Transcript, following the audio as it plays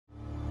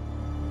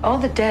All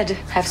the dead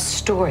have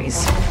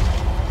stories.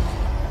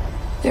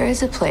 There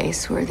is a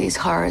place where these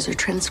horrors are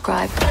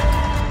transcribed.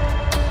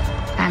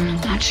 I'm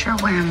not sure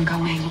where I'm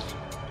going.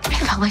 I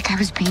felt like I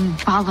was being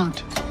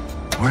followed.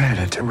 We're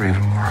headed to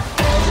Ravenmore.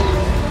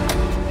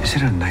 Is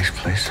it a nice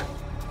place?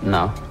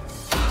 No.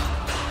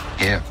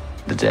 Yeah.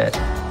 The dead.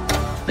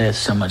 They're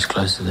so much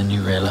closer than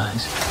you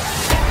realize.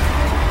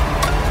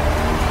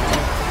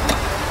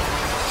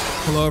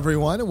 Hello,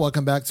 everyone, and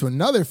welcome back to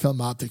another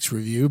Film Optics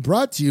review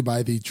brought to you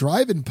by the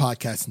Drive-In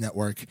Podcast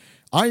Network.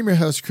 I'm your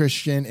host,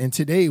 Christian, and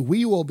today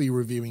we will be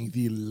reviewing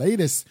the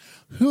latest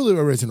Hulu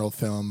original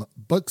film,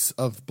 Books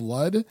of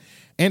Blood.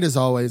 And as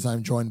always,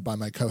 I'm joined by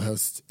my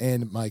co-host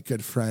and my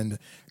good friend,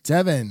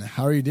 Devin.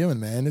 How are you doing,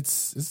 man?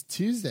 It's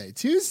Tuesday.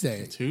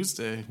 Tuesday.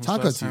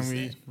 Taco last Tuesday. Time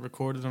we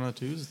recorded on a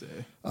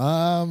Tuesday.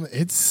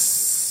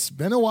 It's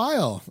been a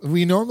while.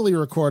 We normally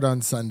record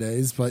on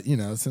Sundays, but, you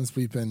know, since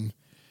we've been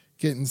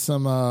getting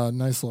some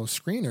nice little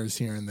screeners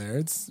here and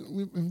there,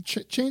 we're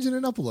changing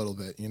it up a little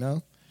bit, you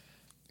know?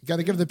 Got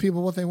to give the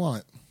people what they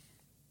want.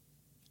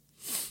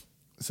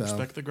 So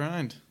Respect the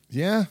grind.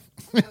 Yeah,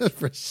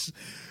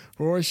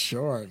 for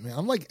sure. Man,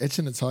 I'm like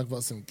itching to talk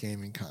about some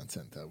gaming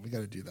content, though. We got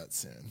to do that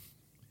soon.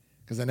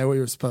 Because I know we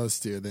were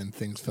supposed to, then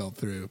things fell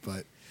through.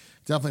 But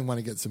definitely want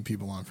to get some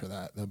people on for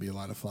that. That'll be a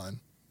lot of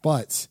fun.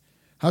 But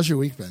how's your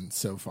week been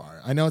so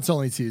far? I know it's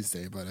only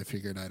Tuesday, but I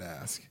figured I'd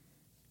ask.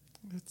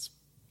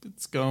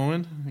 It's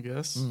going, I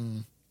guess.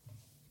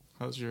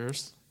 How's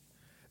yours?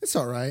 It's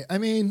all right. I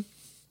mean,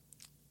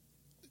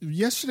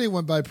 yesterday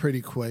went by pretty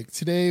quick.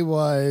 Today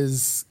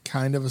was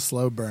kind of a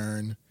slow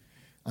burn.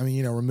 I mean,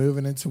 you know, we're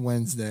moving into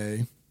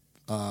Wednesday,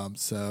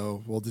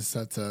 so we'll just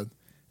have to.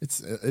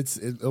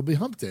 It'll be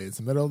Hump Day. It's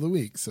the middle of the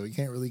week, so we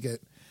can't really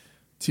get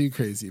too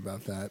crazy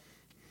about that.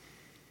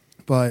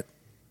 But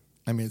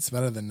I mean, it's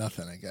better than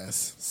nothing, I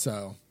guess.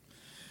 So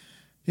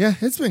yeah,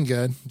 it's been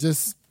good.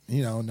 Just,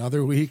 you know,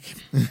 another week.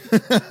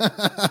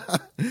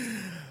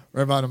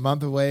 We're about a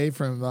month away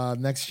from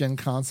next-gen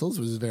consoles,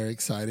 which is very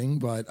exciting,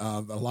 but a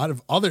lot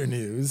of other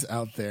news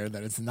out there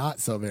that it's not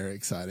so very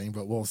exciting,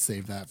 but we'll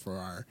save that for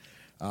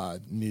our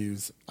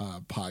news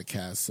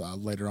podcast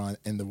later on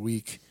in the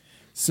week.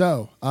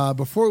 So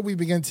before we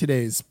begin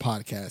today's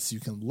podcast, you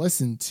can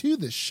listen to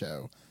this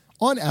show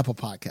on Apple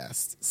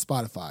Podcasts,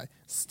 Spotify,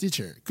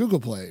 Stitcher, Google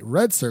Play,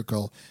 Red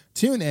Circle,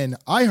 TuneIn,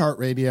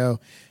 iHeartRadio,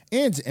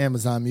 and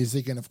Amazon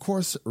Music, and of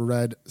course,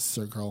 Red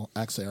Circle.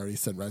 Actually, I already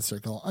said Red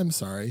Circle. I'm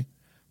sorry.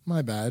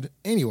 My bad.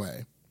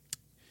 Anyway,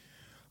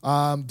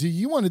 do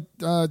you want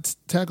to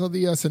tackle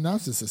the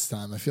synopsis this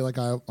time? I feel like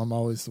I'm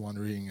always the one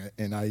reading it,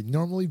 and I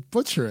normally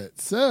butcher it.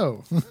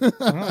 So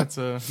It's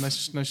a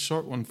nice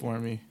short one for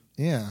me.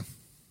 Yeah.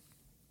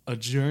 A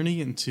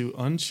journey into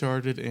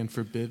uncharted and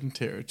forbidden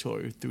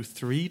territory through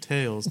three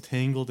tales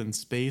tangled in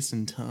space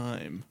and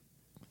time.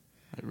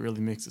 It really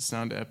makes it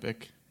sound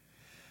epic.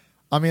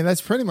 I mean,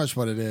 that's pretty much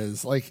what it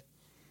is. Like,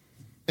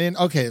 and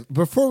okay,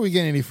 before we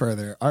get any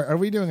further, are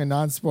we doing a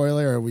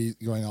non-spoiler or are we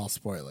going all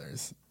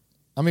spoilers?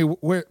 I mean,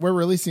 we're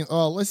releasing.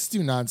 Oh, let's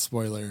do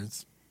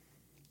non-spoilers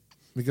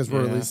because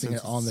we're releasing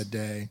it on the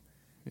day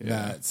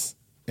that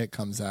it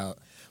comes out.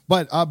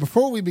 But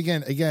before we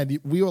begin, again,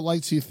 we would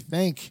like to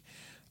thank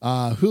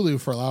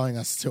Hulu for allowing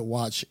us to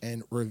watch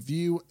and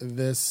review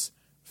this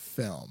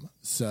film.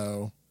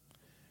 So,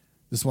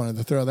 just wanted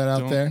to throw that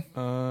out there.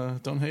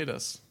 Don't hate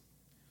us.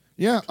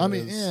 Yeah, I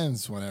mean,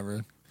 it's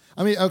whatever.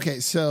 I mean, okay,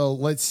 so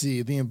let's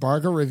see. The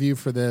embargo review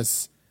for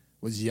this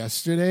was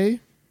yesterday,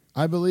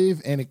 I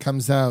believe, and it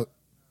comes out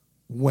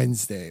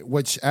Wednesday,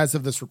 which as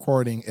of this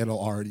recording, it'll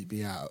already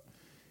be out.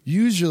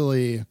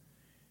 Usually,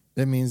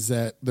 that means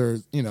that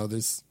there's,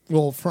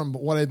 well, from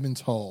what I've been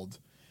told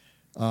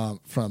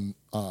from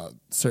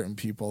certain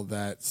people,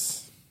 that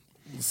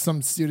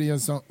some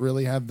studios don't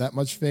really have that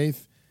much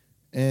faith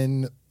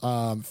in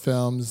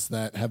films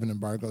that have an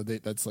embargo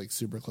date that's like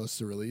super close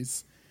to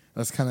release.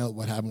 That's kind of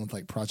what happened with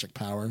like Project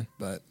Power.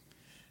 But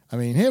I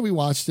mean, hey, we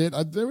watched it.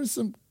 There was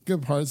some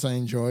good parts I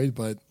enjoyed,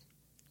 but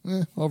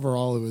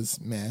overall it was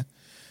meh.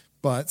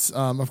 But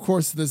of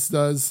course, this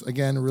does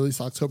again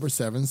release October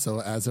 7th.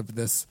 So as of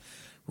this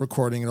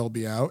recording, it'll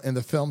be out. And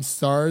the film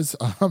stars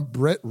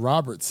Britt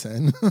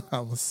Robertson. I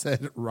almost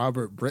said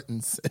Robert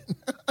Brittinson.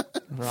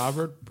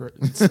 Robert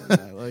Brittinson.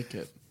 I like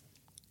it.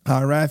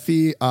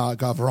 Rafi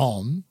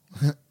Gavron,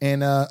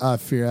 Anna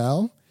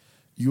Fiorel,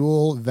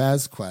 Yul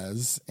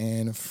Vasquez,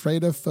 and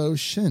Freda Fo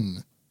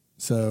Shin.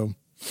 So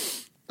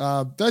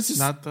that's just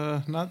not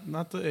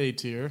the A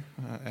tier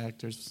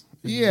actors.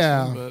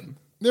 Yeah, but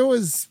there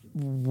was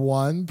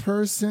one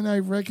person I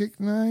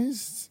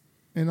recognized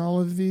in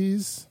all of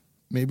these,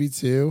 maybe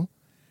two.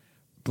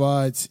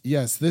 But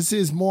yes, this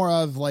is more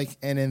of like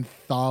an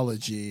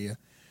anthology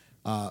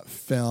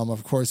film.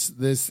 Of course,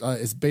 this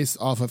is based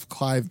off of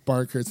Clive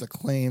Barker's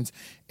acclaimed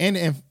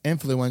and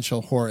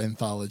influential horror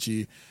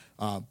anthology,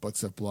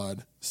 Books of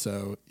Blood.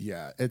 So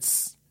yeah,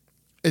 it's.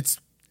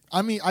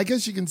 I mean, I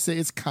guess you can say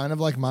it's kind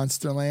of like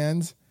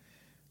Monsterland,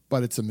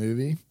 but it's a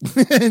movie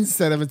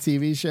instead of a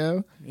TV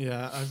show.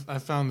 Yeah, I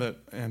found that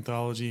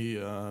anthology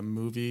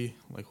movie,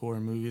 like horror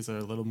movies, are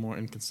a little more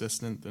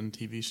inconsistent than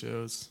TV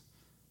shows.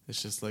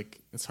 It's just like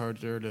it's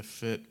harder to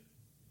fit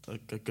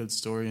like a good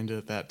story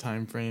into that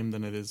time frame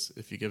than it is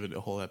if you give it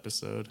a whole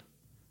episode.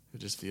 It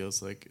just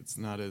feels like it's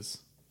not as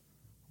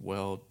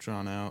well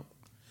drawn out.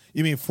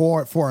 You mean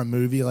for a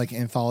movie, like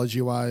anthology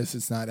wise,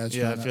 it's not as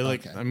I feel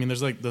like I mean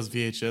there's like those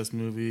VHS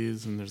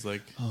movies and there's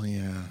like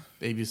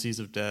ABCs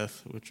of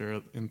Death, which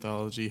are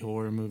anthology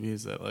horror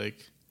movies that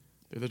like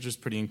they're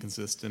just pretty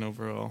inconsistent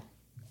overall.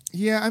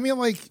 Yeah, I mean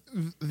like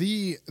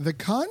the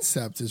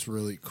concept is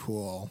really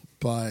cool,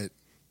 but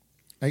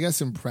I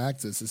guess in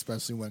practice,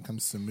 especially when it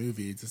comes to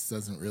movie, it just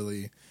doesn't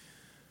really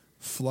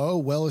flow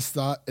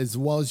as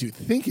well as you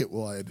think it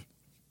would.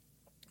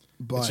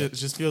 But it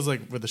just feels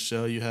like with the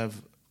show, you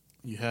have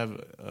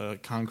a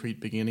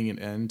concrete beginning and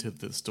end to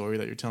the story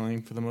that you're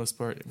telling for the most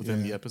part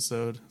within the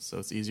episode. So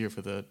it's easier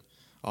for the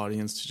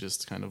audience to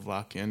just kind of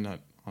lock in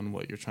on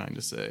what you're trying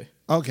to say.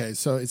 Okay,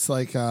 so it's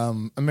like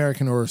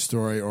American Horror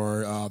Story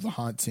or The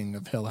Haunting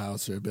of Hill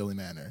House or Billy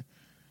Manor.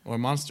 Or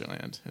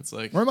Monsterland. It's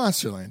like... Or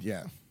Monsterland,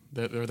 yeah.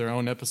 They're their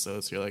own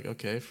episodes. So you're like,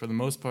 okay, for the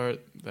most part,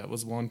 that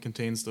was one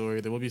contained story.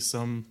 There will be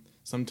some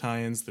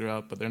tie-ins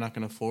throughout, but they're not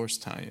going to force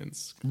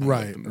tie-ins.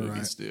 Right, like the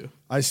movies do.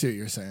 I see what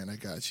you're saying. I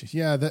got you.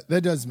 Yeah,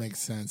 that does make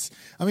sense.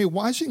 I mean,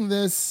 watching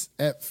this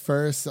at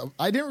first,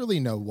 I didn't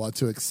really know what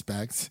to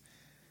expect.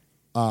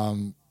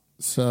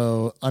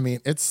 So I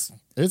mean, it's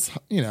it's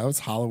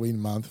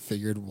Halloween month.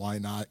 Figured why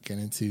not get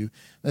into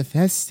the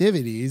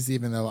festivities,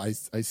 even though I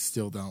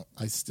still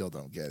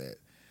don't get it.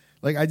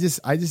 Like I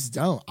just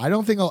don't. I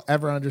don't think I'll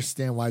ever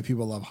understand why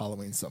people love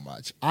Halloween so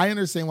much. I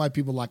understand why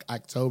people like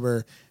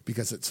October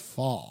because it's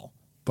fall,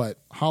 but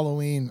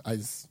Halloween, I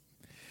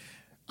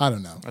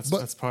don't know.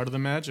 That's part of the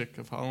magic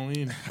of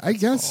Halloween. I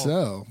guess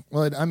so.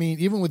 Well, I mean,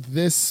 even with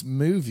this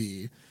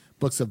movie,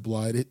 Books of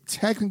Blood, it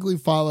technically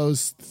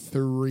follows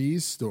 3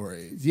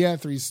 stories. Yeah,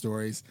 3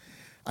 stories.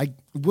 I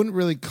wouldn't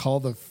really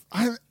call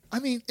I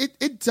mean,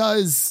 it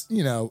does,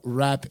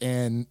 wrap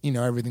in,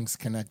 everything's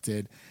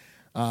connected.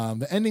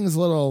 The ending is a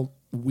little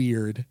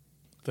weird.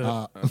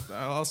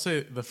 I'll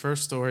say the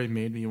first story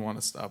made me want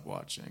to stop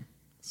watching.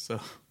 So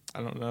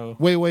I don't know.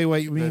 Wait.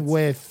 You mean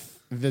with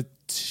the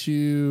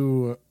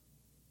 2?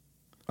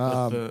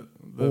 The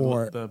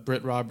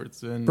Britt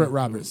Robertson. Britt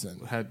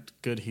Robertson had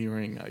good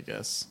hearing, I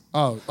guess.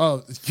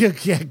 Oh,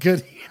 yeah,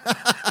 good.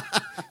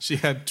 She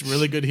had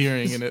really good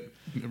hearing, and it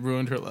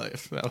ruined her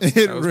life. That was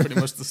pretty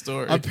much the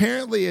story.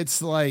 Apparently,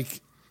 it's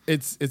like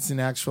it's an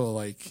actual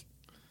like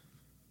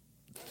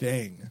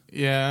thing.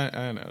 Yeah,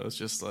 I know. It's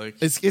just like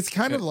it's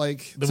kind of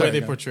like the way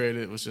they portrayed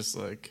it was just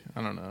like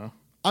I don't know.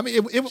 I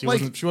mean,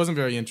 she wasn't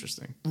very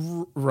interesting.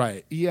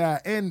 Right? Yeah,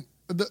 and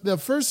the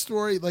first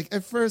story, like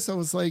at first, I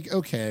was like,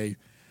 okay,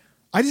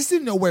 I just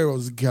didn't know where it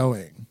was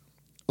going.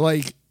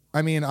 Like,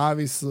 I mean,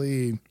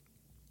 obviously,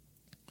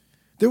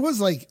 there was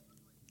like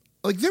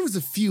there was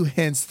a few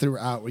hints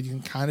throughout where you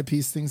can kind of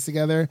piece things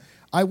together.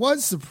 I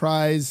was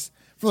surprised.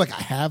 For like a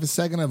half a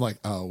second, I'm like,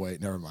 oh, wait,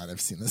 never mind.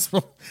 I've seen this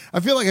before. I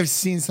feel like I've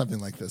seen something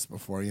like this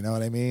before. You know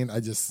what I mean? I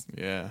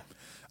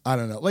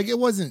don't know. Like, it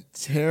wasn't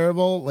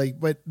terrible,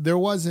 but there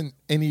wasn't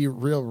any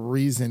real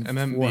reason. And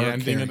then the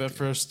ending of the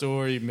first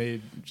story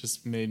made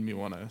me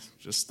want to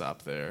just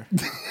stop there.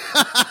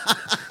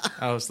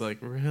 I was like,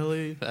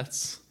 really?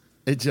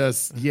 It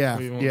just, yeah.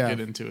 We won't get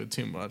into it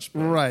too much.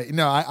 But. Right.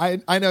 No,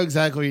 I know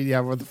exactly,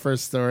 with the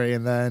first story.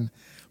 And then,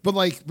 but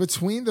like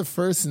between the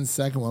first and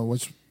second one,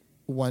 which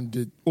one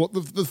did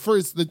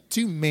the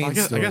 2 main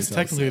stories. I guess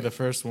technically the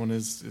first one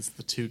is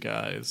the 2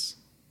 guys.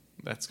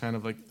 That's kind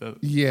of like the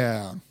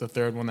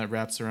third one that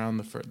wraps around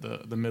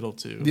the middle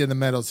 2. Yeah, the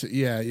middle 2.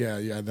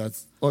 Yeah.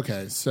 That's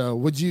okay.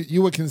 So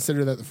you would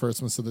consider that the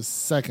first one? So the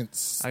second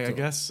story. I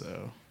guess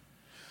so.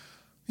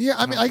 Yeah,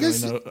 I mean, I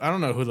guess I don't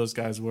know who those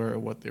guys were or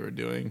what they were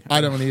doing. I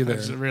don't either. I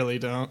just really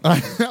don't.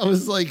 I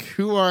was like,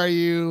 who are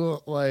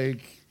you?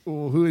 Like,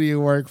 who do you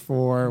work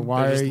for?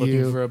 Why are you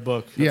looking for a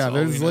book?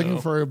 They're just looking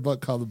for a book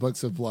called The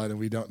Books of Blood, and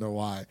we don't know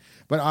why.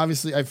 But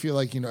obviously, I feel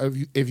like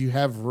if you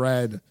have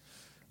read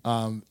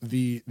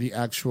the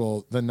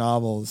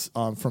novels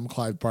from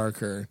Clive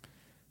Barker,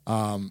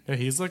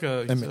 he's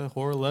a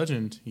horror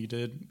legend. He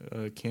did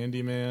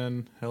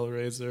Candyman,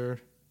 Hellraiser,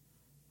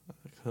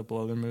 a couple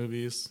other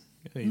movies.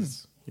 Yeah,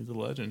 he's a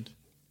legend.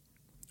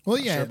 Well,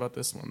 Not sure about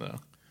this one though.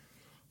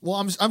 Well,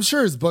 I'm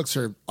sure his books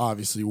are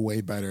obviously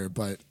way better,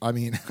 but I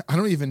mean, I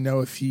don't even know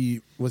if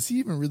he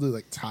even really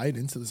like tied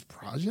into this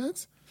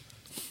project.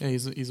 Yeah,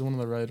 he's one of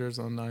the writers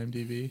on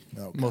IMDb,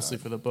 mostly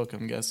for the book,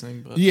 I'm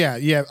guessing. But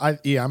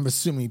I'm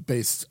assuming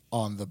based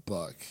on the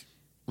book,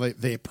 like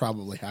they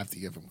probably have to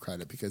give him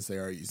credit because they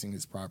are using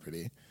his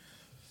property,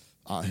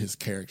 his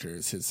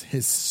characters,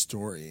 his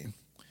story.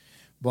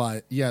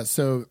 But yeah,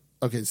 so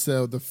okay,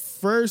 so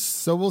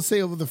we'll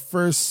say over the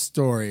first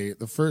story,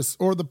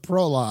 the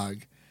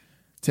prologue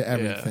to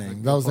everything.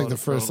 Yeah, that was like the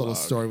first little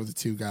story with the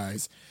 2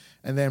 guys.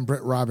 And then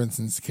Britt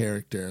Robinson's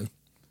character.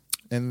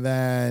 And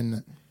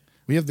then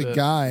we have the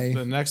guy.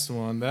 The next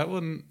one, that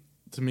one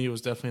to me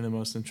was definitely the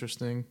most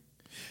interesting.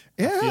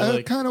 Yeah,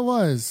 it kind of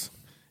was.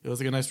 It was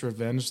like a nice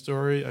revenge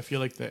story. I feel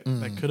like that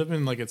could have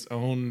been like its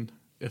own,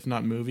 if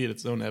not movie,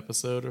 its own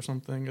episode or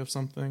something of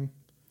something.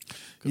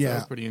 Because that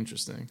was pretty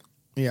interesting.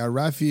 Yeah,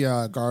 Rafi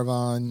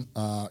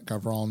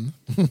Gavron.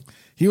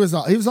 he was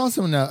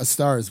also in A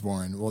Star Is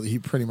Born. Well, he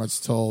pretty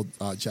much told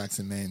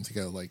Jackson Maine to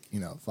go like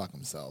fuck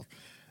himself,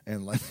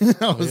 and like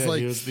I was like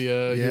he was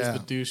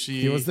the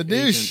douchey. He was the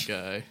douche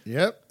guy.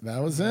 Yep,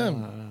 that was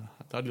him.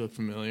 I thought he looked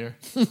familiar.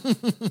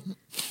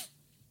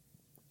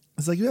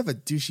 It's like you have a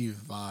douchey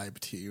vibe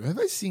to you. Have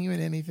I seen you in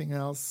anything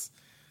else?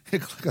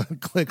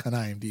 click on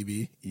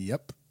IMDb.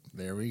 Yep,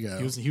 there we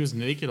go. He was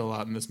naked a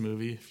lot in this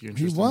movie. If you're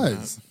interested, he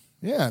was.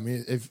 Yeah, I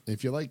mean,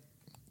 if you like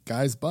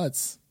guys'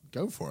 butts,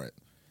 go for it.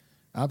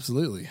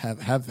 Absolutely, have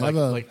a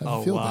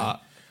field lot.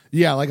 day.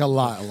 Yeah, like a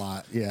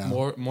lot. Yeah,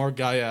 more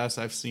guy ass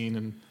I've seen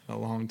in a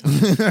long time.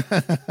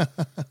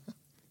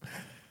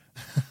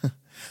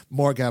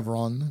 More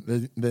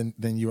Gavron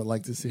than you would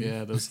like to see.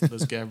 Yeah, those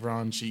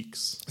Gavron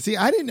cheeks. See,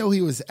 I didn't know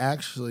he was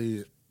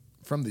actually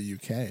from the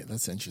UK.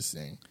 That's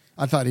interesting.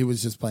 I thought he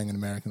was just playing an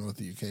American with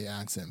a UK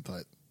accent,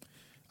 but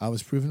I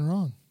was proven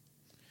wrong.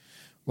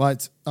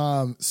 But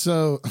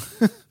so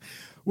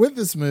with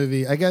this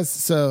movie, I guess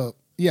so.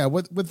 Yeah,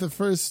 with the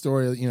first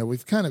story,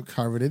 we've kind of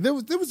covered it. There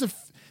was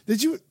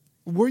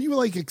were you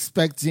like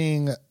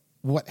expecting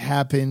what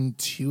happened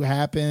to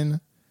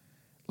happen,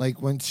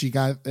 like when she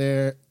got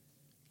there?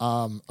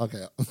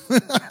 Okay.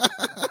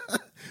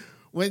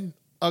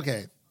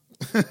 Okay.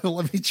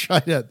 Let me try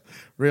to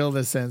reel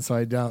this in so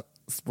I don't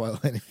spoil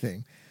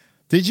anything.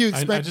 Did you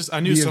expect? I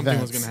knew something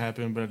was going to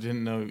happen, but I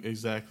didn't know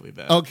exactly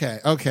that.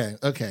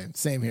 Okay.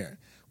 Same here.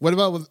 What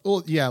about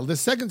the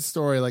second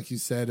story? Like you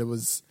said, it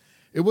was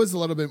a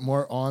little bit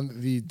more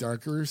on the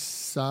darker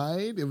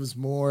side. It was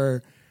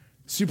more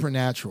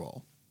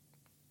supernatural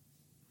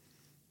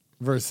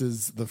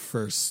versus the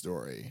first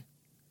story.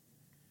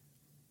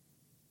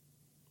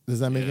 Does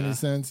that make any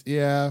sense?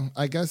 Yeah,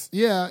 I guess.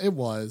 Yeah, it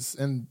was,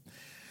 and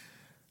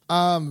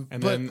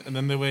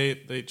then the way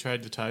they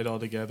tried to tie it all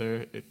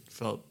together, it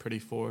felt pretty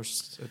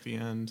forced at the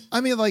end.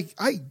 I mean, like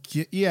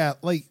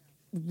like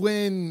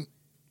when.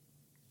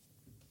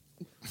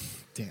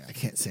 Dang, I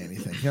can't say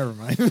anything. Never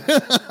mind.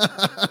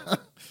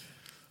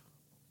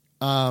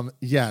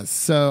 Yes,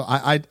 so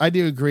I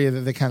do agree that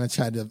they kind of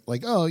tried to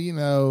like,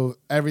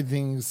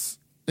 everything's.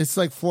 It's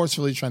like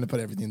forcefully trying to put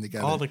everything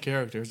together. All the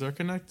characters are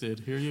connected.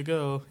 Here you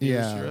go.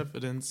 Here's your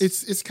evidence.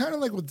 It's kind of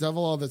like with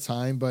Devil All the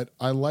Time, but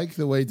I like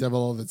the way Devil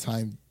All the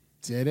Time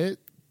did it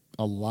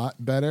a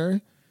lot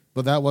better.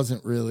 But that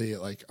wasn't really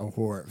like a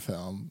horror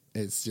film.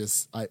 It's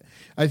just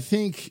I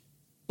think.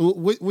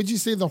 Would you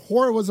say the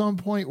horror was on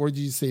point, or did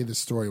you say the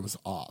story was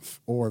off,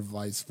 or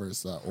vice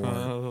versa, or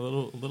a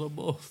little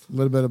both? A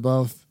little bit of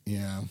both.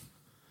 Yeah.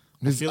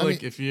 I feel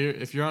like if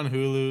you're on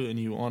Hulu and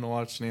you want to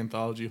watch an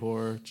anthology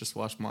horror, just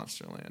watch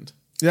Monsterland.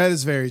 That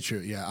is very true.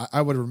 Yeah,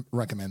 I would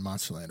recommend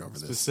Monsterland over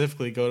this.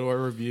 Specifically, go to our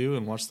review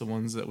and watch the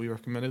ones that we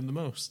recommended the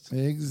most.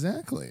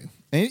 Exactly.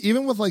 And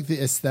even with like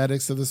the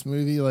aesthetics of this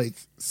movie, like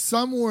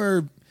some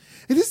were,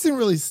 it just didn't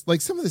really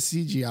like some of the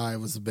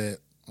CGI was a bit.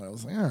 I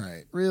was like, all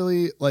right,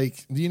 really?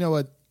 Like, do you know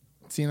what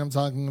scene I'm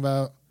talking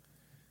about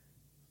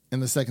in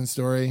the second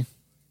story?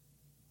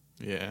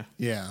 Yeah.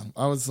 Yeah.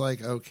 I was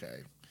like, okay.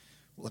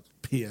 Look,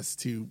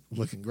 PS2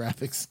 looking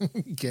graphics.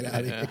 Get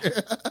out of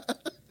here.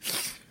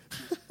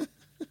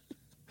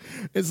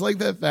 It's like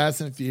that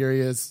Fast and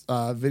Furious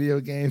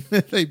video game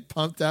that they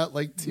pumped out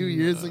like 2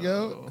 years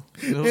ago.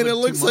 And it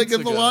looks like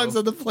it belongs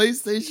on the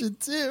PlayStation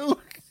 2.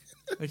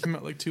 They came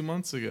out like 2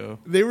 months ago.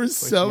 They were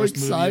so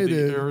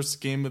excited. First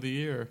game of the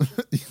year.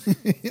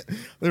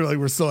 They were like,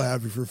 we're so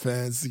happy for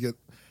fans to get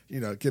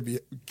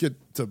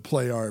to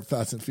play our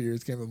Fast and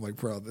Furious game. I'm like,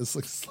 bro, this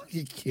looks like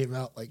it came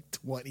out like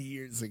 20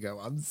 years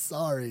ago. I'm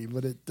sorry,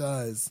 but it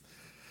does.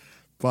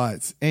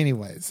 But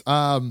anyways,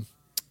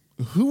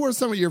 who were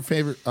some of your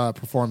favorite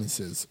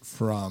performances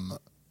from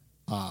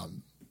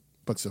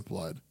Books of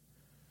Blood?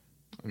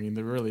 I mean,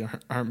 there really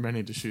aren't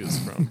many to choose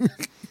from.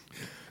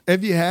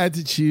 If you had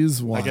to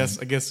choose one, I guess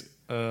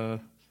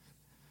Gavron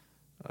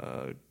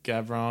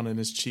and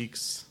his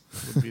cheeks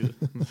would be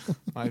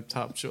my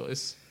top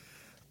choice.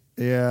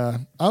 Yeah,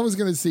 I was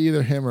gonna see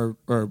either him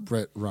or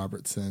Brett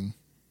Robertson.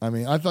 I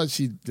mean, I thought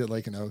she did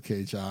like an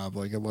okay job.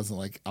 Like it wasn't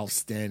like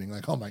outstanding.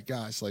 Like oh my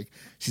gosh, like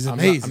she's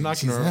amazing.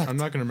 I'm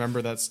not gonna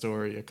remember that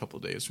story a couple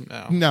days from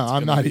now. No,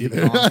 I'm not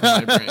either.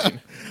 My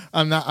brain.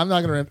 I'm not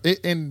gonna remember.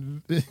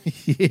 And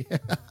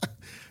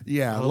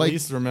yeah, I'll like, at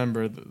least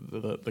remember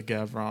the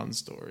Gavron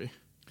story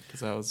because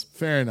that was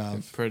fair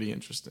enough. Pretty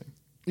interesting.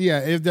 Yeah,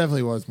 it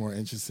definitely was more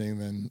interesting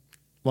than.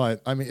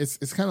 But I mean,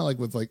 it's kind of like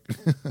with like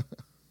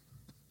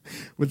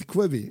with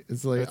Quibi.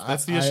 It's like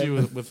that's the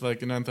issue with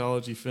like an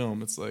anthology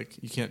film. It's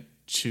like you can't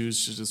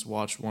choose to just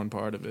watch one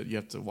part of it. You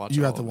have to watch.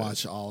 You have to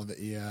watch all of it.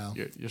 Yeah,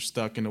 you're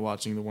stuck into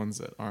watching the ones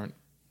that aren't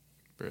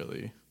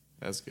really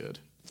as good.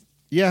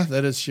 Yeah,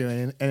 that is true.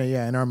 And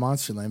yeah, in our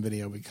Monsterland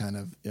video, we kind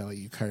of, like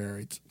you kind of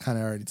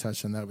already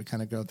touched on that. We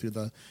kind of go through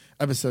the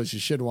episodes you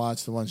should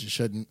watch, the ones you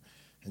shouldn't.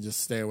 and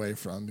just stay away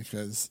from,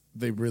 because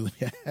they really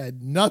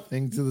had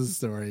nothing to the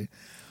story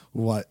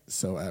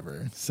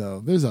whatsoever. So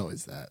there's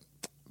always that.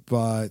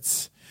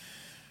 But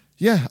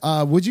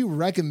yeah, would you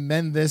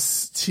recommend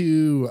this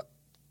to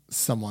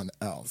someone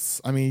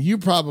else? I mean, you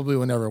probably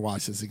will never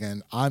watch this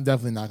again. I'm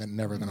definitely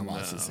never going to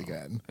watch this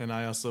again. And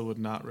I also would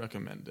not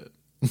recommend it.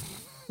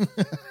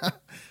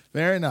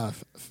 Fair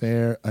enough.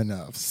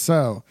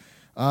 So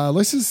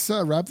let's just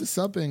wrap this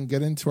up and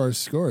get into our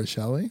score,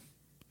 shall we?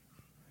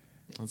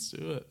 Let's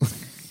do it.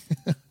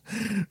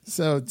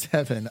 So,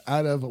 Devin,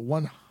 out of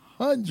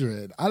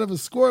a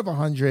score of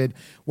 100,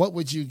 what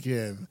would you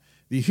give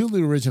the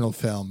Hulu original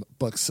film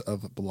Books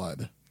of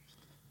Blood?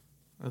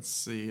 Let's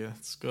see.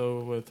 Let's go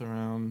with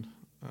around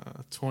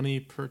 20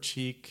 per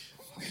cheek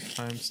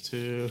times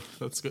 2.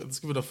 Let's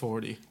give it a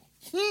 40.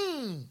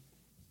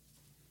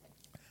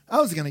 I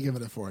was gonna give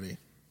it a 40.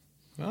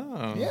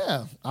 Oh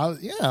yeah,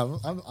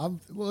 I'm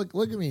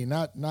look at me,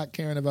 not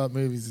caring about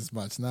movies as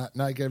much, not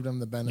giving them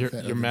the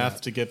benefit. Your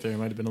math to get there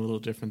might have been a little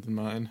different than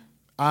mine.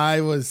 I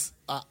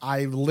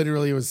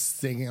literally was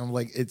thinking, I'm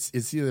like,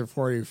 it's either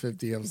 40 or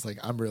 50. I was like,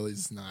 I'm really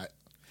just not.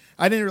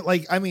 I didn't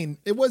like. I mean,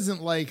 it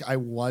wasn't like I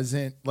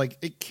wasn't like.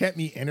 It kept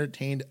me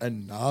entertained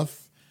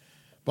enough,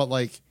 but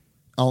like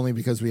only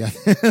because we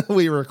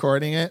were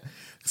recording it,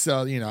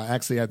 so I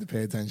actually had to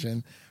pay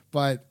attention.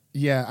 But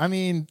yeah, I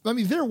mean,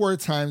 there were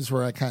times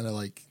where I kind of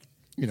like,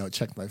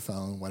 checked my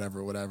phone,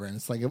 whatever, and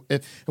it's like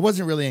it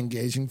wasn't really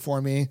engaging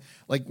for me.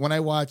 Like when I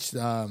watched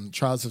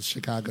Trials of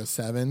Chicago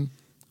 7,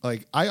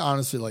 like I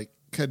honestly like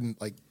couldn't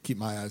like keep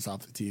my eyes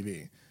off the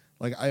TV.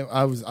 Like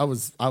I was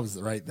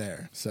right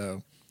there.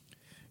 So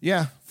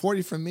yeah,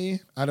 40 from me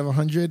out of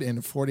 100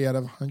 and 40 out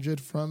of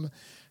 100 from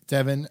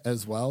Devin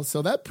as well.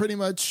 So that pretty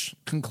much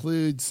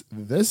concludes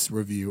this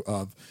review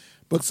of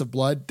Books of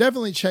Blood.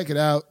 Definitely check it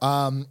out.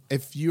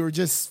 If you're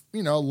just,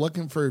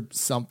 looking for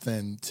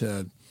something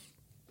to...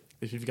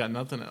 If you've got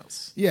nothing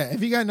else. Yeah,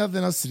 if you got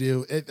nothing else to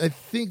do, I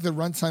think the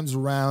runtime's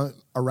around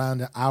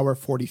an hour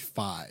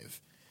 45,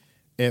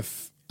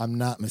 if I'm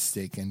not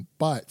mistaken.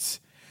 But,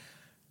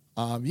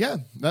 yeah,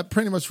 that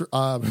pretty much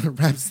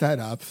wraps that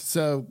up.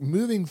 So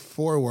moving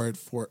forward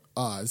for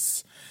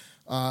us,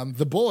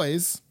 The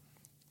Boys...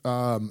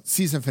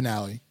 season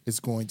finale is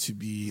going to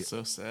be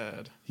so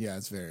sad. Yeah,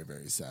 it's very,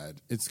 very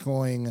sad. It's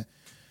going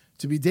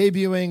to be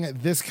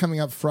debuting this coming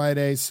up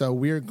Friday, so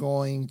we're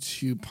going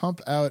to pump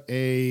out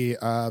a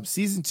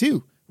season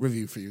 2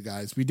 review for you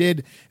guys. We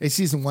did a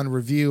season 1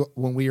 review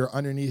when we were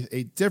underneath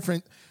a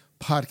different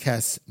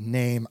podcast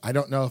name. I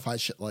don't know if I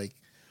should like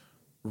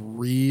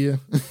re-upload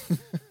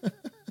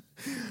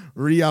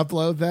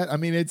that. I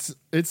mean,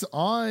 it's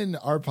on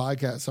our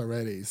podcast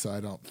already, so I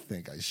don't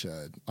think I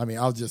should. I mean,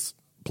 I'll just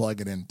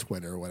plug it in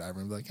Twitter or whatever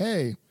and be like,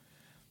 hey,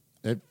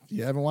 if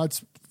you haven't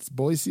watched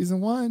Boys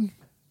Season 1,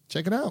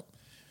 check it out.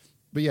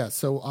 But yeah,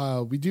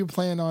 so we do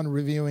plan on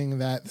reviewing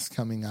that this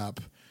coming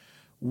up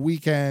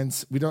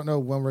weekends. We don't know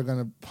when we're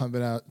going to pump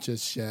it out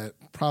just yet.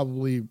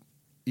 Probably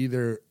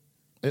either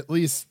at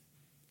least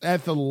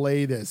at the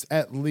latest,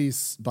 at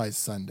least by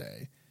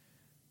Sunday.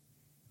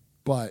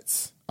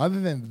 But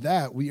other than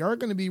that, we are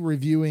going to be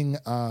reviewing,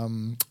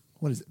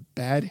 what is it,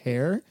 Bad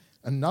Hair?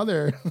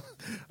 Another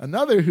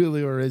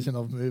Hulu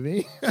original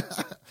movie.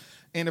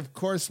 And of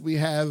course we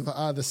have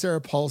the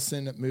Sarah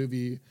Paulson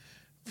movie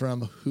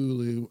from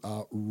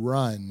Hulu,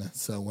 Run.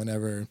 So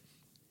whenever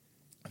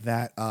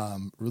that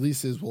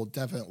releases, we'll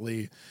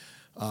definitely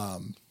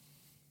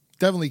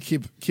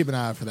keep an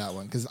eye out for that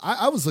one, because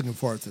I was looking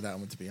forward to that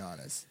one, to be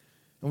honest.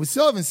 And we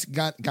still haven't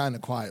gotten A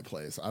Quiet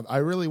Place. I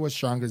really wish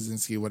John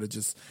Krasinski would have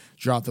just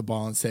dropped the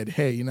ball and said,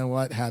 hey, you know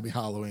what? Happy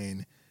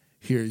Halloween.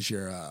 Here's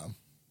your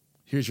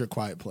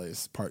Quiet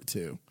Place Part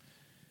 2.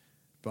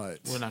 But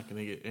we're not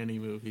going to get any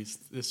movies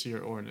this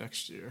year or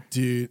next year,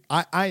 dude.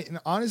 I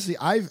honestly,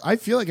 I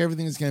feel like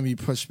everything is going to be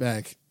pushed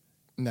back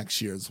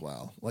next year as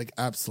well. Like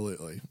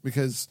absolutely,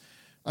 because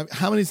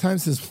how many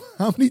times has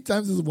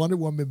Wonder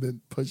Woman been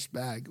pushed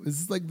back?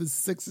 This is like the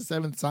 6th or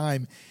 7th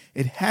time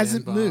it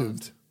hasn't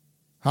moved,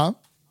 huh?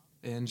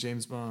 And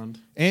James Bond,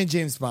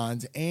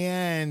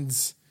 and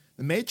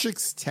The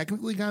Matrix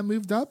technically got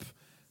moved up.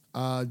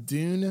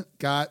 Dune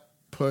got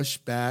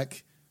pushed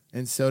back,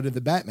 and so did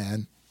the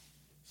Batman.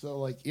 So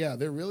like, yeah,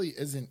 there really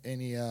isn't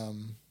any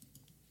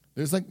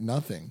there's like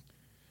nothing.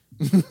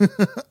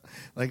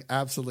 Like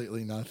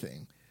absolutely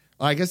nothing.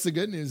 I guess the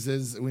good news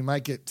is we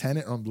might get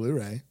Tenet on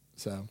Blu-ray,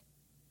 so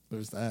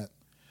there's that.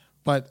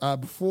 But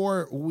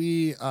before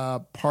we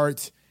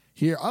part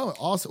here,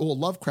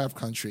 Lovecraft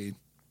Country,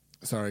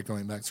 sorry,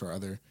 going back to our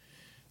other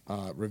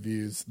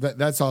reviews,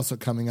 that's also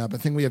coming up. I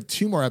think we have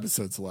 2 more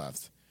episodes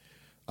left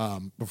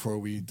before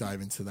we dive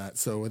into that.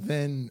 So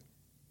within,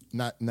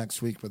 not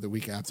next week, but the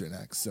week after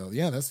next. So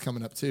yeah, that's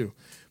coming up too.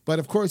 But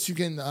of course, you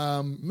can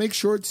make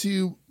sure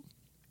to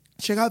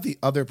check out the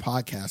other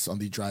podcasts on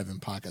the Drive-In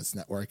Podcast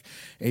Network,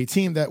 a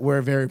team that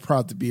we're very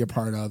proud to be a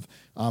part of.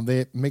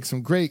 They make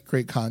some great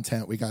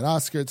content. We got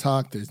Oscar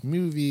talk. There's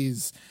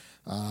movies.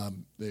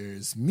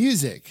 There's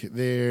music.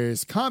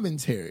 There's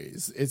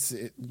commentaries.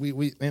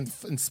 We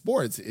in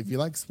sports. If you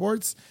like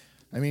sports,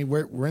 I mean,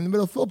 we're in the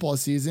middle of football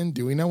season.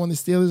 Do we know when the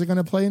Steelers are going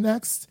to play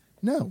next?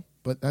 No,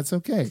 but that's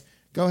okay.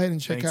 Go ahead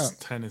and check out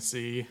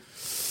Tennessee.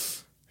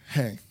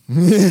 Hey,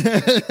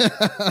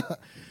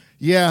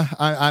 yeah,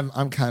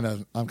 I'm kind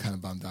of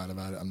bummed out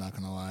about it. I'm not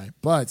gonna lie,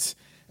 but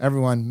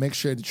everyone, make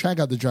sure to check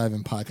out the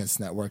Drive-In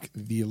Podcast Network.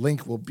 The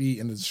link will be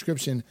in the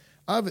description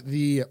of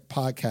the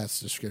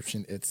podcast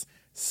description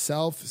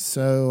itself.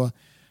 So,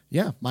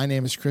 yeah, my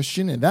name is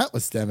Christian, and that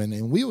was Devin,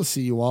 and we will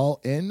see you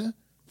all in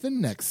the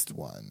next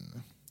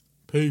one.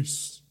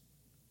 Peace.